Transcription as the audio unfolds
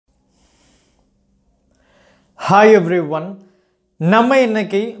Hi everyone. நம்ம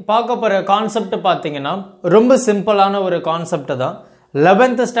இன்னைக்கு பார்க்க போற கான்செப்ட் பாத்தீங்கன்னா ரொம்ப சிம்பிளான ஒரு கான்செப்ட் தான்.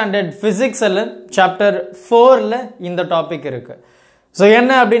 11th standard physics ல chapter 4 ல இந்த டாபிக் இருக்கு. சோ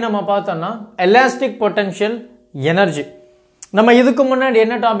என்ன அப்படி நம்ம பார்த்தோம்னா elastic potential energy. நம்ம இதுக்கு முன்னாடி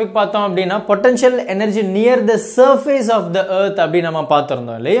என்ன டாபிக் பார்த்தோம் அப்படினா potential energy near the surface of the earth அப்படி நம்ம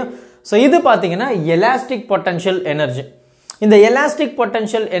பார்த்திருந்தோம் இல்லையா? சோ இது பாத்தீங்கன்னா elastic potential energy. இந்த elastic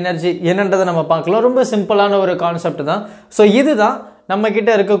potential energy என்னன்றதை நம்ம பார்க்கலாம். ரொம்ப சிம்பிளான ஒரு கான்செப்ட் தான். சோ இதுதான் நம்ம கிட்ட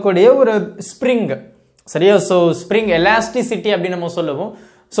இருக்கக்கூடிய ஒரு ஸ்ப்ரிங். சரியா? சோ ஸ்ப்ரிங் எலாஸ்டிசிட்டி அப்படி நம்ம சொல்லுவோம்.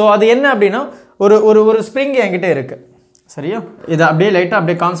 சோ அது என்ன அப்படினா ஒரு ஒரு ஒரு ஸ்ப்ரிங் என்கிட்ட இருக்கு. சரியா? இது அப்படியே லைட்டா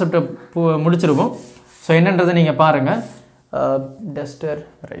அப்படியே கான்செப்ட் முடிச்சிருவோம். சோ என்னன்றதை நீங்க பாருங்க. Duster,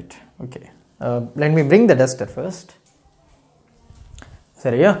 right. Okay. Let me bring the duster first.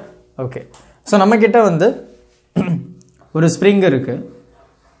 சரியா? Okay. சோ நம்ம கிட்ட வந்து ஒரு ஸ்ப்ரிங் இருக்கு.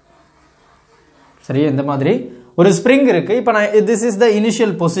 சரியா? இந்த மாதிரி ஒரு ஸ்ப்ரிங் இருக்கு. இப்போ நான் this is the initial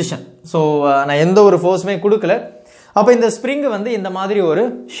position. So நான் எந்த ஒரு ஃபோர்ஸ்மே கொடுக்கல. அப்ப இந்த ஸ்ப்ரிங் வந்து இந்த மாதிரி ஒரு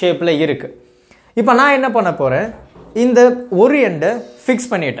ஷேப்ல இருக்கு. இப்போ நான் என்ன பண்ண போறேன்? இந்த ஒரு எண்டை ஃபிக்ஸ்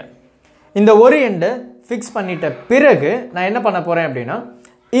பண்ணிட்டேன். இந்த ஒரு எண்டை ஃபிக்ஸ் பண்ணிட்ட பிறகு நான் என்ன பண்ண போறேன் அப்படின்னா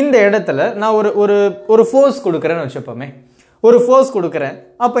இந்த இடத்துல நான் ஒரு ஒரு ஒரு ஃபோர்ஸ் கொடுக்கறேன்னு வெச்சுப்போமே. ஒரு ஃபோர்ஸ் கொடுக்கறேன்.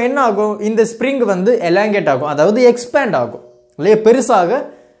 அப்ப என்ன ஆகும்? இந்த ஸ்ப்ரிங் வந்து எலாங்கேட் ஆகும். அதாவது எக்ஸ்பேண்ட் ஆகும். இல்லையா? பெருசாக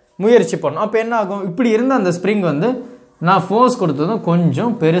முயற்சி பண்ணும். அப்ப என்ன ஆகும்? இப்படி இருந்த அந்த ஸ்ப்ரிங் வந்து நான் ஃபோர்ஸ் கொடுத்ததும்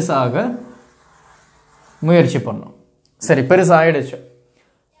கொஞ்சம் பெருசாக முயற்சி பண்ணும். சரி, பெருசா ஆயிடுச்சு.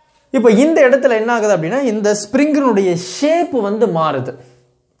 இப்போ இந்த இடத்துல என்ன ஆகுது அப்படின்னா இந்த ஸ்ப்ரிங்கினுடைய ஷேப் வந்து மாறுது.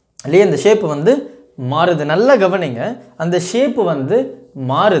 இல்லையா? இந்த ஷேப் வந்து மாறுது. நல்லா கவனிங்க. அந்த ஷேப் வந்து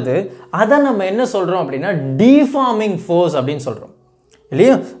மாறுது. அத நம்ம என்ன சொல்றோம் அப்படின்னா டிஃபார்மிங் ஃபோர்ஸ் அப்படினு சொல்றோம்.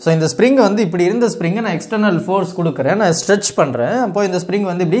 இல்லையா? சோ இந்த ஸ்ப்ரிங் வந்து இப்படி இருந்த ஸ்ப்ரிங் நான் எக்ஸ்டர்னல் ஃபோர்ஸ் கொடுக்கறேன். நான் ஸ்ட்ரெச் பண்றேன். அப்போ இந்த ஸ்ப்ரிங்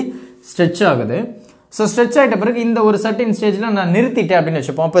வந்து இப்படி ஸ்ட்ரெச் ஆகுது. சோ ஸ்ட்ரெச் ஆயிட்ட பிறகு இந்த ஒரு சர்டன் ஸ்டேஜ்ல நான் நிறுத்திட்டேன் அப்படினு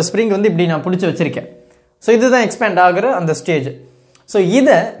வெச்சுப்போம். அப்ப ஸ்ப்ரிங் வந்து இப்படி நான் பிடிச்சு வச்சிருக்கேன். சோ இதுதான் எக்ஸ்பேண்ட் ஆகுற அந்த ஸ்டேஜ். சோ இத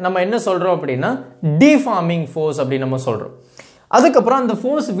நம்ம என்ன சொல்றோம் அப்படின்னா டிஃபார்மிங் ஃபோர்ஸ் அப்படி நம்ம சொல்றோம். அதுக்கு அப்புறம் அந்த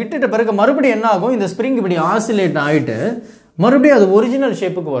ஃபோர்ஸ் விட்டுட்ட பிறகு மறுபடியும் என்ன ஆகும்? இந்த ஸ்ப்ரிங் இப்படி ஆசிலேட் ஆயிட்டு மறுபடியும் அது ஒரிஜினல்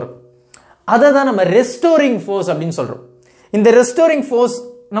ஷேப்புக்கு வரும். அதை தான் நம்ம ரெஸ்டோரிங் ஃபோர்ஸ் அப்படின்னு சொல்றோம். இந்த ரெஸ்டோரிங் ஃபோர்ஸ்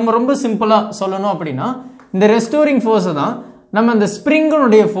நம்ம ரொம்ப சிம்பிளா சொல்லணும் அப்படின்னா இந்த ரெஸ்டோரிங் ஃபோர்ஸ் தான் நம்ம இந்த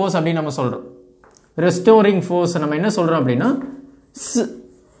ஸ்ப்ரிங்கினுடைய ஃபோர்ஸ் அப்படின்னு நம்ம சொல்றோம். ரெஸ்டோரிங் ஃபோர்ஸ் நம்ம என்ன சொல்றோம் அப்படின்னா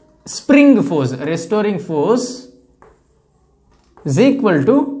spring force. Restoring force is equal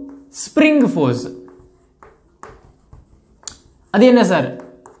to spring force. அது என்ன சார்?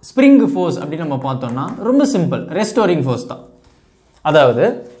 ஸ்ப்ரிங் ஃபோர்ஸ் அப்படி நம்ம பார்த்தோம்னா ரொம்ப சிம்பிள். ரெஸ்டோரிங் ஃபோர்ஸ் தான். அதாவது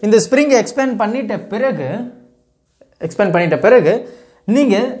இந்த ஸ்ப்ரிங் எக்ஸ்பேண்ட் பண்ணிட்ட பிறகு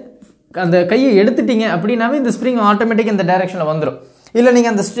நீங்க அந்த கையை எடுத்துட்டீங்க அப்படினாவே இந்த ஸ்ப்ரிங் ஆட்டோமேட்டிக்கா இந்த டைரக்ஷன்ல வந்துரும். இல்ல நீங்க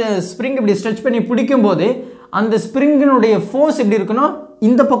அந்த ஸ்ப்ரிங் இப்படி ஸ்ட்ரெச் பண்ணி பிடிக்கும் போது அந்த ஸ்ப்ரிங்கினுடைய ஃபோர்ஸ் எப்படி இருக்கணும்?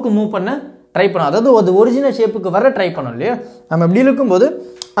 இந்த பக்கம் மூவ் பண்ண ட்ரை பண்ணும். அதாவது அது ஒரிஜினல் ஷேப்புக்கு வர ட்ரை பண்ணும். இல்லையா? நம்ம இப்படி இருக்கும்போது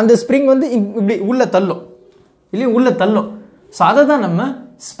அந்த ஸ்ப்ரிங் வந்து இப்படி உள்ள தள்ளும். இல்லையா? உள்ள தள்ளும். சோ அதை தான் நம்ம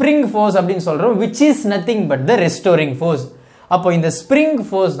ஸ்ப்ரிங் ஃபோர்ஸ் அப்படின்னு சொல்றோம், which is nothing but the restoring force. அப்போ இந்த ஸ்ப்ரிங்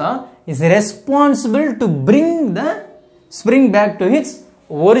ஃபோர்ஸ் தான் is responsible to bring the spring back to its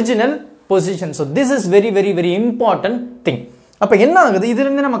original position. So this is very very very important thing. அப்ப என்ன ஆகுது? இதுல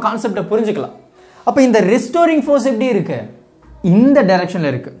இருந்து நம்ம கான்செப்ட புரிஞ்சுக்கலாம். அப்ப இந்த ரெஸ்டோரிங் ஃபோர்ஸ் எப்படி இருக்கு? இந்த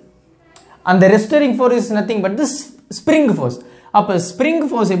டைரக்ஷன்ல இருக்கு. அந்த restoring force is nothing but the spring force. அப்ப ஸ்ப்ரிங்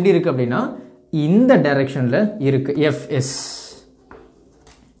ஃபோர்ஸ் எப்படி இருக்கு அப்படின்னா இந்த டைரக்ஷன்ல இருக்கு. Fs.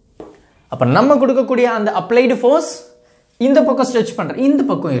 அப்ப நம்ம கொடுக்கக்கூடிய அந்த அப்ளைடு ஃபோர்ஸ் இந்த பக்கம் ஸ்ட்ரெச் பண்ற இந்த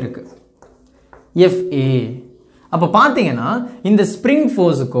பக்கம் இருக்கு. Fa. அப்ப பாத்தீங்கன்னா இந்த ஸ்ப்ரிங்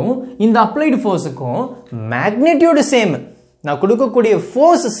ஃபோர்ஸுக்கும் இந்த அப்ளைடு ஃபோர்ஸுக்கும் மேக்னிட்யூட் சேம். நான் கொடுக்கக்கூடிய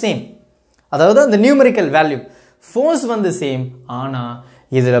ஃபோர்ஸ் சேம். அதாவது அந்த நியூமெரிக்கல் வேல்யூ ஃபோர்ஸ் வந்து சேம். ஆனா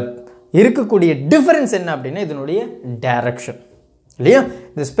இதுல இருக்கக்கூடிய டிஃபரன்ஸ் என்ன அப்படின்னா இதனுடைய டைரக்ஷன். இல்லையா?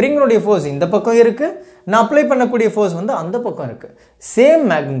 இந்த ஸ்ப்ரிங்கினுடைய ஃபோர்ஸ் இந்த பக்கம் இருக்கு. நான் அப்ளை பண்ணக்கூடிய ஃபோர்ஸ் வந்து அந்த பக்கம் இருக்கு. Same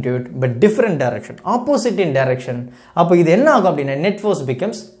magnitude but different direction, opposite in direction. அப்போ இது என்ன ஆகும் அப்படின்னா நெட் ஃபோர்ஸ்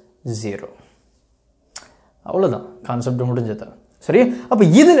பிகம்ஸ் 0. அவ்வளவுதான், கான்செப்ட் முடிஞ்சது. சரி, அப்போ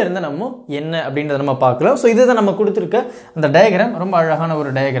இதுல இருந்து நம்ம என்ன அப்படின்றத நம்ம பார்க்கலாம். ஸோ இதுதான் நம்ம கொடுத்துருக்க அந்த டயக்ராம். ரொம்ப அழகான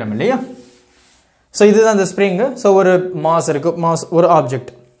ஒரு டயக்ராம் இல்லையா? ஸோ இதுதான் அந்த ஸ்ப்ரிங். ஸோ ஒரு மாஸ் இருக்கு, மாஸ் ஒரு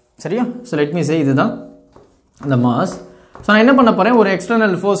ஆப்ஜெக்ட். சரியா? ஸோ லெட் மீ சே இதுதான் அந்த மாஸ். ஸோ நான் என்ன பண்ண போறேன்? ஒரு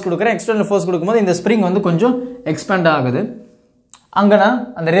எக்ஸ்டர்னல் ஃபோர்ஸ் கொடுக்குறேன். எக்ஸ்டர்னல் ஃபோர்ஸ் கொடுக்கும்போது இந்த ஸ்ப்ரிங் வந்து கொஞ்சம் எக்ஸ்பேண்ட் ஆகுது. அங்கன்னா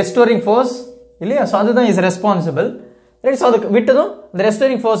அந்த ரெஸ்டோரிங் ஃபோர்ஸ் இல்லையா? ஸோ அதுதான் இஸ் ரெஸ்பான்சிபிள். ரைட்? ஸோ அதுக்கு விட்டதும் இந்த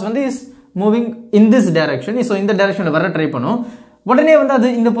ரெஸ்டோரிங் ஃபோர்ஸ் வந்து is moving in this direction. So இந்த டைரக்ஷன்ல வர ட்ரை பண்ணும். உடனே வந்து அது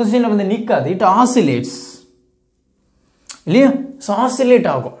இந்த பொசிஷன்ல வந்து நிற்காது. இட் ஆசிலேட்ஸ். இல்லையா? ஸோ ஆசிலேட்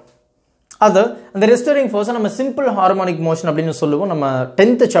ஆகும். அது அந்த ரெஸ்டோரிங் ஃபோர்ஸை நம்ம சிம்பிள் ஹார்மோனிக் மோஷன் அப்படின்னு சொல்லுவோம். நம்ம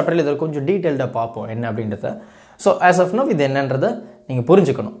 10th சாப்டரில் இதை கொஞ்சம் டீட்டெயில்டாக பார்ப்போம் என்ன அப்படின்றத. ஸோ ஆஸ் ஆஃப் நவ் இது என்னன்றதை நீங்கள்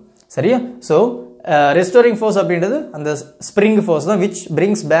புரிஞ்சுக்கணும். சரியா? ஸோ ரெஸ்டோரிங் ஃபோர்ஸ் அப்படின்றது அந்த ஸ்ப்ரிங் ஃபோர்ஸ் தான் which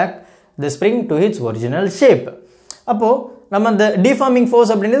brings back the spring to it's original shape. அப்போது நம்ம அந்த டிஃபார்மிங்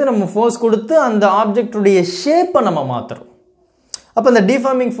ஃபோர்ஸ் அப்படின்றது நம்ம ஃபோர்ஸ் கொடுத்து அந்த ஆப்ஜெக்டுடைய ஷேப்பை நம்ம மாற்றுறோம். அப்போ அந்த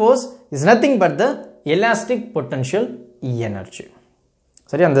deforming force is nothing but the elastic potential energy.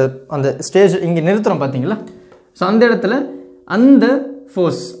 சரி, அந்த அந்த ஸ்டேஜ் இங்கே நிறுத்துகிறோம் பார்த்தீங்களா? ஸோ அந்த இடத்துல அந்த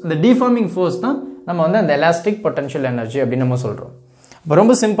ஃபோர்ஸ், அந்த டிஃபார்மிங் ஃபோர்ஸ் தான் நம்ம வந்து அந்த எலாஸ்டிக் பொட்டன்ஷியல் எனர்ஜி அப்படின்னு நம்ம சொல்கிறோம். இப்போ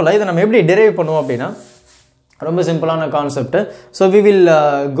ரொம்ப சிம்பிளாக இதை நம்ம எப்படி டிரைவ் பண்ணுவோம் அப்படின்னா, ரொம்ப சிம்பிளான concept. So we will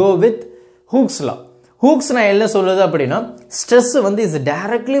go with hooks law. Hooks நான் என்ன சொல்லுது அப்படின்னா, ஸ்ட்ரெஸ் வந்து is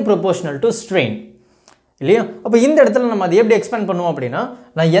directly proportional to strain இல்லையா? அப்போ இந்த இடத்துல நம்ம அதை எப்படி எக்ஸ்பேண்ட் பண்ணுவோம் அப்படின்னா,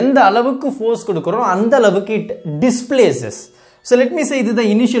 நான் எந்த அளவுக்கு ஃபோர்ஸ் கொடுக்குறோம் அந்த அளவுக்கு it displeases. So let me சே இது தான்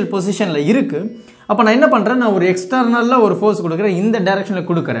இனிஷியல் பொசிஷனில் இருக்குது. அப்போ நான் என்ன பண்ணுறேன், நான் ஒரு எக்ஸ்டர்னலாக ஒரு ஃபோர்ஸ் கொடுக்குறேன், இந்த டைரக்ஷனில்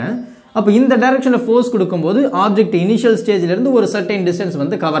கொடுக்குறேன். அப்போ இந்த டைரக்ஷனில் ஃபோர்ஸ் கொடுக்கும்போது ஆப்ஜெக்ட் இனிஷியல் ஸ்டேஜ்லேருந்து ஒரு சர்டைன் டிஸ்டன்ஸ்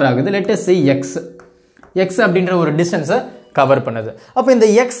வந்து கவர் ஆகுது. லெட் அஸ் சே எக்ஸ் அப்படின்ற ஒரு டிஸ்டன்ஸை கவர் பண்ணுது. அப்போ இந்த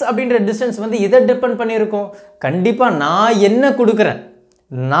எக்ஸ் அப்படின்ற டிஸ்டன்ஸ் வந்து இதை டிபெண்ட் பண்ணியிருக்கும். கண்டிப்பாக நான் என்ன கொடுக்குறேன்,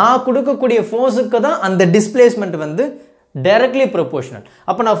 நான் கொடுக்கக்கூடிய ஃபோர்ஸுக்கு தான் அந்த டிஸ்பிளேஸ்மெண்ட் வந்து டைரக்ட்லி ப்ரொபோர்ஷனல்.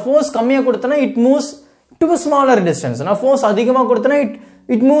 அப்போ நான் ஃபோர்ஸ் கம்மியாக கொடுத்தேன்னா it moves to a smaller distance. நான் ஃபோர்ஸ் அதிகமாக கொடுத்தேன்னா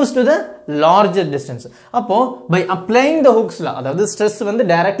it moves to the larger distance. அப்போ by applying the Hooke's law, அதாவது ஸ்ட்ரெஸ் வந்து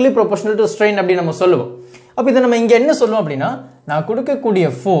directly proportional to strain அப்படி நம்ம சொல்லுவோம். அப்போ இதை நம்ம இங்கே என்ன சொல்லுவோம் அப்படின்னா, நான் கொடுக்கக்கூடிய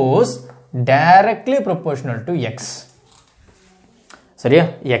force directly proportional to x. சரியா?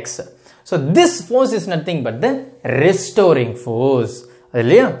 x. So this force is nothing but the restoring force. அது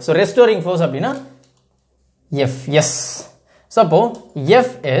இல்லையா? So restoring force அப்படின்னா Fs. So அப்போ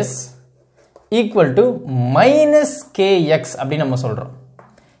Fs equal to minus kx அப்படின்னு நம்ம சொல்றோம்.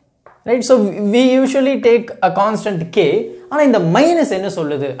 Right? So we usually take a constant k. ஆனால் இந்த மைனஸ் என்ன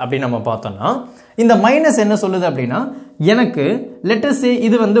சொல்லுது அப்படின்னு நம்ம பார்த்தோம்னா, இந்த மைனஸ் என்ன சொல்லுது அப்படின்னா, எனக்கு let us say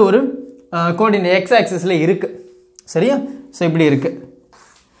இது வந்து ஒரு கோஆர்டினேட் x ஆக்சிஸ்ல இருக்கு. சரியா? ஸோ இப்படி இருக்கு.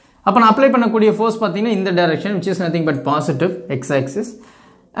 அப்போ நான் அப்ளை பண்ணக்கூடிய ஃபோர்ஸ் பார்த்தீங்கன்னா இந்த direction which is nothing but positive x axis,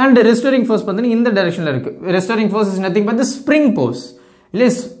 and restoring force பார்த்தீங்கன்னா இந்த டைரக்ஷன்ல இருக்கு. restoring force is nothing but the spring force. இல்லை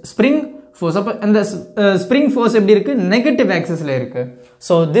spring force. அப்போ அந்த spring force எப்படி இருக்கு, நெகட்டிவ் ஆக்சிஸ்ல இருக்கு.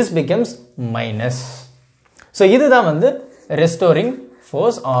 So this becomes minus. So இதுதான் வந்து restoring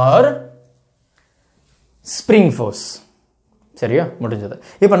fours are spring force. சரியா? முடிஞ்சது.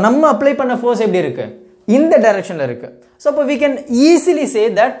 இப்போ நம்ம அப்ளை பண்ண ஃபோர்ஸ் எப்படி இருக்கு, இந்த டைரக்ஷன்ல இருக்கு. ஸோ அப்போ we can easily say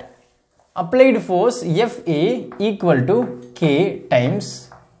that applied force FA equal to K times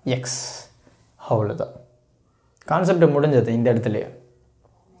X. அவ்வளோதான், கான்செப்ட் முடிஞ்சது இந்த இடத்துலயே.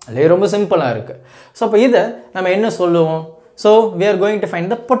 அது ரொம்ப சிம்பிளாக இருக்கு. ஸோ அப்போ இதை நம்ம என்ன சொல்லுவோம், so we are going to find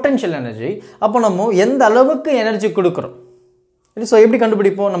the potential energy. அப்போ நம்ம எந்த அளவுக்கு எனர்ஜி கொடுக்குறோம், ஸோ எப்படி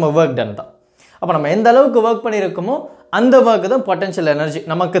கண்டுபிடிப்போம், நம்ம ஒர்க் டன் தான். அப்போ நம்ம எந்த அளவுக்கு ஒர்க் பண்ணியிருக்கோமோ அந்த ஒர்க்கு தான் பொட்டன்ஷியல் எனர்ஜி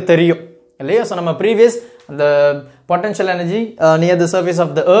நமக்கு தெரியும் இல்லையா? ஸோ நம்ம ப்ரீவியஸ் அந்த potential energy near the surface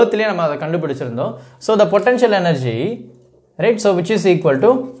of the எர்த்லேயே நம்ம அதை கண்டுபிடிச்சிருந்தோம். So the potential energy right, so which is equal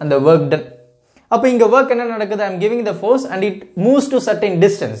to அந்த ஒர்க் டன். அப்போ இங்கே ஒர்க் என்ன நடக்குது, I am giving the force and it moves to certain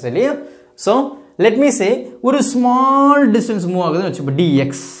distance இல்லையா? So let me சே ஒரு small distance move ஆகுதுன்னு வச்சு, இப்போ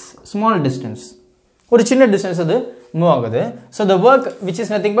dx ஸ்மால் டிஸ்டன்ஸ், ஒரு சின்ன டிஸ்டன்ஸ் அது மூவ் ஆகுது. So the work which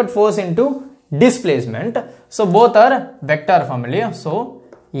is nothing but force into displacement. So both are vector form இல்லையா? ஸோ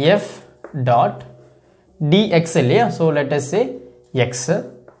f டாட் dx இல்லையா? ஸோ லெட் அஸ் சே x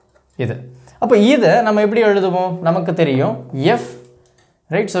இது. அப்போ இதை நம்ம எப்படி எழுதுவோம், நமக்கு தெரியும் f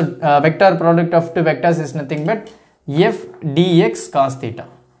right. So vector product of two vectors is nothing but f dx cos theta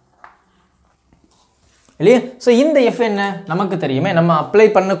இல்லையா? ஸோ இந்த எஃப் என்ன நமக்கு தெரியுமே, நம்ம அப்ளை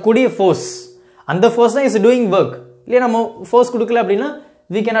பண்ணக்கூடிய ஃபோர்ஸ், அந்த ஃபோர்ஸ் தான் இஸ் டூயிங் ஒர்க் இல்லையா? நம்ம ஃபோர்ஸ் கொடுக்கல அப்படின்னா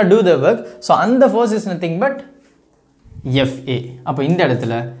we cannot do the work. So அந்த force is nothing but FA. அப்போ இந்த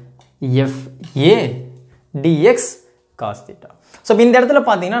இடத்துல FA dx cos theta. So இந்த இடத்துல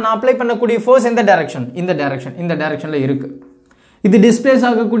பார்த்தீங்கன்னா நான் அப்ளை பண்ணக்கூடிய ஃபோர்ஸ் எந்த டைரக்ஷன், இந்த டைரக்ஷன், இந்த டைரக்ஷனில் இருக்கு. இது டிஸ்பிளேஸ்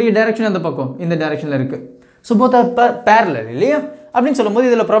ஆகக்கூடிய டைரக்ஷன் அந்த பக்கம் இந்த டைரக்ஷன்ல இருக்கு. ஸோ போத் ஆர் பேரலல் இல்லையா? அப்படின்னு சொல்லும்போது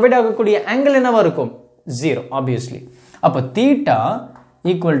இதில் ப்ரொவைட் ஆகக்கூடிய ஆங்கிள் என்னவா இருக்கும், 0 ஆப்வியஸ்லி. அப்போ theta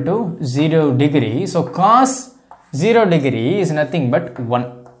equal to 0 degree. So cos 0 degree is nothing but 1.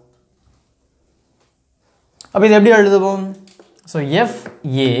 அப்போ இது எப்படி எழுதுவோம், so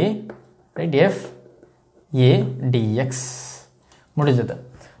FA right, FA dx முடிஞ்சது.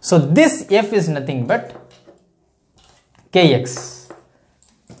 So this F is nothing but kx.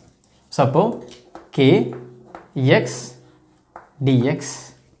 Suppose kx dx.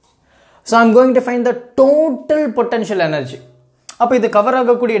 So I am going to find the total potential energy. அப்போ இது cover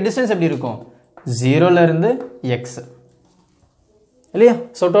ஆகக்கூடிய distance எப்படி இருக்கும் 0ல இருந்து x இல்லையா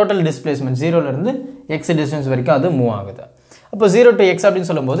ஸோ டோட்டல் டிஸ்பிளேஸ்மெண்ட் 0ல இருந்து x distance வரைக்கும் அது மூவ் ஆகுது அப்போ 0 to x அப்படின்னு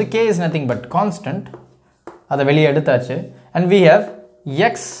சொல்லும்போது k is nothing but constant அதை வெளியே எடுத்தாச்சு and we have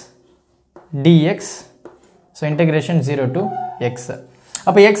x dx so integration 0 to x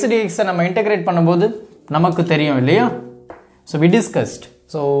அப்போ x dx நம்ம இன்டகிரேட் பண்ணும்போது நமக்கு தெரியும் இல்லையா so we discussed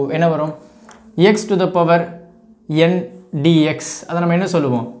so என்ன வரும் x to the power n dx அதை நம்ம என்ன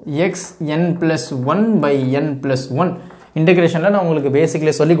சொல்லுவோம் x n plus 1 by n plus 1 இன்டகிரேஷனில் நான் உங்களுக்கு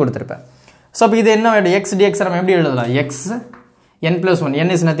பேசிக்கலி சொல்லி கொடுத்துருப்பேன் ஸோ அப்போ இது என்ன x dx நம்ம எப்படி எழுதலாம் x n plus 1 n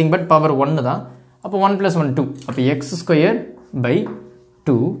is nothing but power 1 தான் அப்போ 1 plus 1 2 அப்போ x square by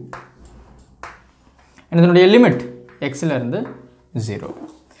 2 and இதனுடைய லிமிட் xல இருந்து 0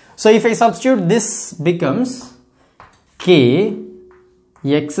 so if I substitute this becomes k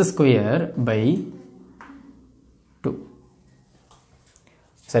x square by 2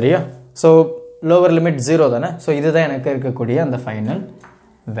 சரியா so lower limit 0 தானே so இதுதான் எனக்கு இருக்கக்கூடிய அந்த ஃபைனல்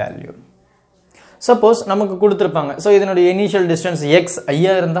வேல்யூ சப்போஸ் நமக்கு கொடுத்திருப்பாங்க so இதனுடைய இனிஷியல் டிஸ்டன்ஸ் x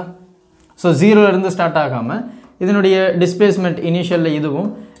ஐயா இருந்தா so 0ல இருந்து ஸ்டார்ட் ஆகாம இதனுடைய டிஸ்பிளேஸ்மென்ட் இனிஷியல்ல இதுவும்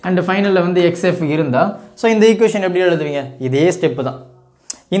and ஃபைனல்ல வந்து xf இருந்தா so இந்த ஈக்குவேஷன் எப்படி எழுதுவீங்க இதே ஸ்டெப் தான்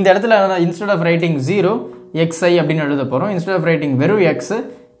இந்த இடத்துல instead of writing 0 xi அப்படினு எழுத போறோம் instead of writing வெறும் x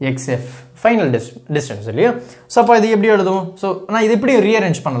xf ஃபைனல் டிஸ்டன்ஸ் இல்லையா சோ அப்ப இது எப்படி எழுதுவோம் சோ நான் இது எப்படி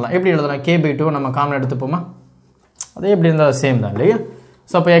ரீஅரேஞ்ச் பண்ணலாம் எப்படி எழுதலாம் k/2 நம்ம காமன் எடுத்துப்போமா அதே எப்படி இருந்தா சேம் தான் இல்லையா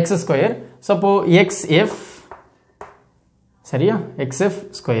சோ அப்ப x ஸ்கொயர் சோ அப்போ xf சரியா xf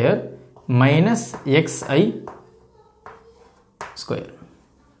square minus xi square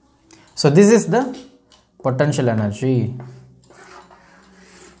so this is the potential energy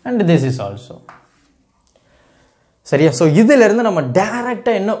and this is also சரியா so இதில இருந்து நம்ம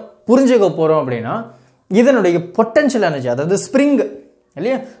டைரக்ட்டா என்ன புரிஞ்சுக்க போறோம் அப்படினா இதனுடைய potential energy அதாவது ஸ்ப்ரிங்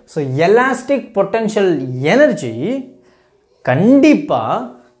இல்லையா so elastic potential energy கண்டிப்பா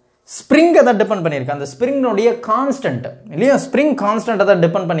ஸ்ப்ரிங் அத டிபெண்ட் பண்ணிருக்கு அந்த ஸ்ப்ரிங்னுடைய கான்ஸ்டன்ட் இல்லையா ஸ்ப்ரிங் கான்ஸ்டன்ட் அத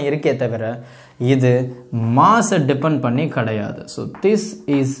டிபெண்ட் பண்ணி இருக்கே தவிர இது மாஸ் டிபெண்ட் பண்ணி கிடையாது so this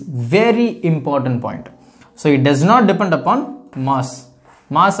is very important point so it does not depend upon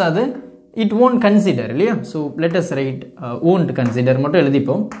mass அது it won't consider இல்லையா so let us write won't consider மட்டும்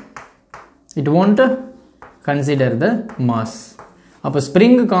எழுதிப்போம் it won't consider the mass அப்ப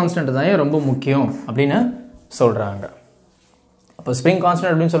ஸ்ப்ரிங் கான்ஸ்டன்ட் தான் ரொம்ப முக்கியம் அப்படினு சொல்றாங்க அப்ப ஸ்ப்ரிங்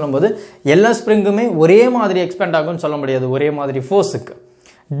கான்ஸ்டன்ட் அப்படினு சொல்லும்போது எல்லா ஸ்ப்ரிங்குமே ஒரே மாதிரி எக்ஸ்பேண்ட் ஆகும்னு சொல்ல முடியாது ஒரே மாதிரி ஃபோர்ஸ்க்கு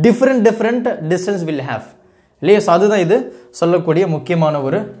different distance will have இல்லையா so அதுதான் இது சொல்லக்கூடிய முக்கியமான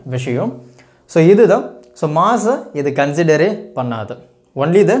ஒரு விஷயம் so இதுதான் so mass இது கன்சிடரே பண்ணாது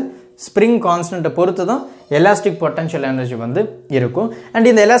only the spring constant பொறுத்து தான் elastic potential energy வந்து இருக்கும்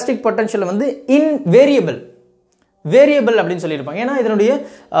and இந்த elastic potential வந்து வேரியபிள் அப்படினு சொல்லிருப்பாங்க ஏனா இதனுடைய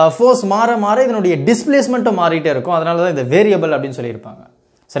ஃபோர்ஸ் மாற இதனுடைய டிஸ்பிளேஸ்மென்ட் மாறிட்டே இருக்கும் அதனால தான் இது வேரியபிள் அப்படினு சொல்லிருப்பாங்க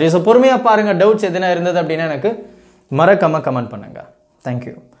சரி சோ பொறுமையா பாருங்க டவுட்ஸ் எதனா இருந்தது அப்படினா எனக்கு மறக்காம கமெண்ட் பண்ணுங்க thank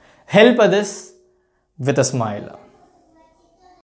you help others with a smile